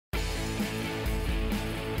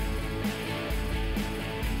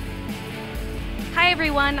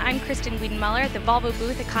everyone, I'm Uwe Mueller at the Volvo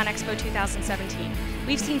booth at CONEXPO 2017.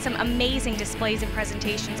 We've seen some amazing displays and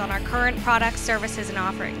presentations on our current products, services, and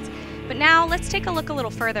offerings. But now let's take a look a little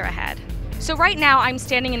further ahead. So right now I'm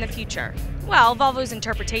standing in the future. Well, Volvo's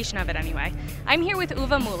interpretation of it anyway. I'm here with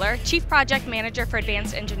Uwe Mueller, Chief Project Manager for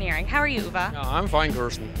Advanced Engineering. How are you, Uwe? Yeah, I'm fine,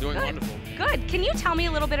 Kirsten. Doing Good. Wonderful. Good. Can you tell me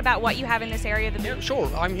a little bit about what you have in this area of the booth? Yeah, sure.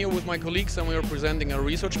 I'm here with my colleagues and we are presenting a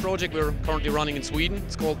research project we're currently running in Sweden.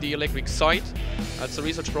 It's called the Electric Site. It's a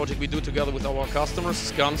research project we do together with our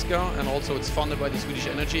customers, Skanska, and also it's funded by the Swedish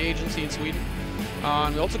Energy Agency in Sweden.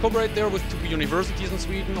 And we also cooperate there with 2 universities in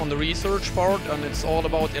Sweden on the research part, and it's all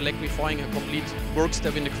about electrifying a complete work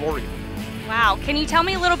step in the quarry. Wow. Can you tell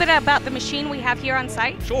me a little bit about the machine we have here on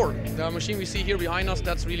site? Sure. The machine we see here behind us,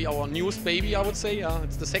 that's really our newest baby, I would say.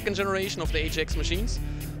 It's the second generation of the HX machines.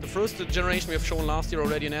 The first generation we have shown last year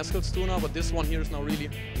already in Eskilstuna, but this one here is now really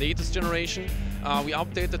the latest generation. We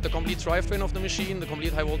updated the complete drivetrain of the machine. The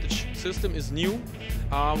complete high voltage system is new.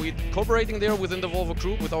 We're cooperating there within the Volvo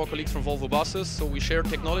group with our colleagues from Volvo buses, so we share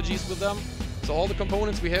technologies with them. So all the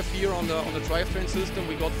components we have here on the drivetrain system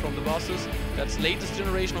we got from the buses. That's latest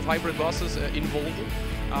generation of hybrid buses in Volvo.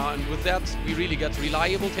 And with that we really get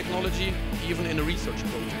reliable technology even in a research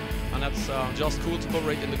project. And that's just cool to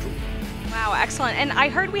cooperate in the group. Wow, excellent. And I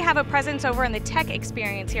heard we have a presence over in the tech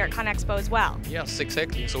experience here at CONEXPO as well. Yes,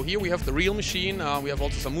 exactly. So here we have the real machine. We have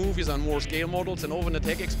also some movies and more scale models. And over in the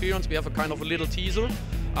tech experience we have a kind of a little teaser.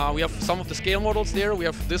 We have some of the scale models there. We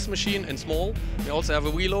have this machine in small. We also have a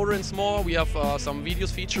wheel loader in small. We have some videos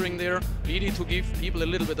featuring there, really to give people a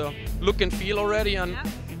little bit of look and feel already and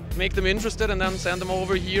make them interested, and then send them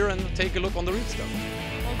over here and take a look on the real stuff.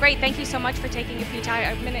 Well, great. Thank you so much for taking a few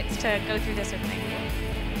minutes to go through this with me.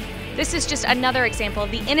 This is just another example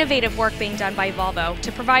of the innovative work being done by Volvo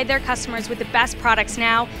to provide their customers with the best products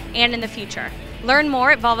now and in the future. Learn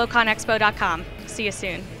more at volvoconexpo.com. See you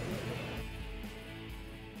soon.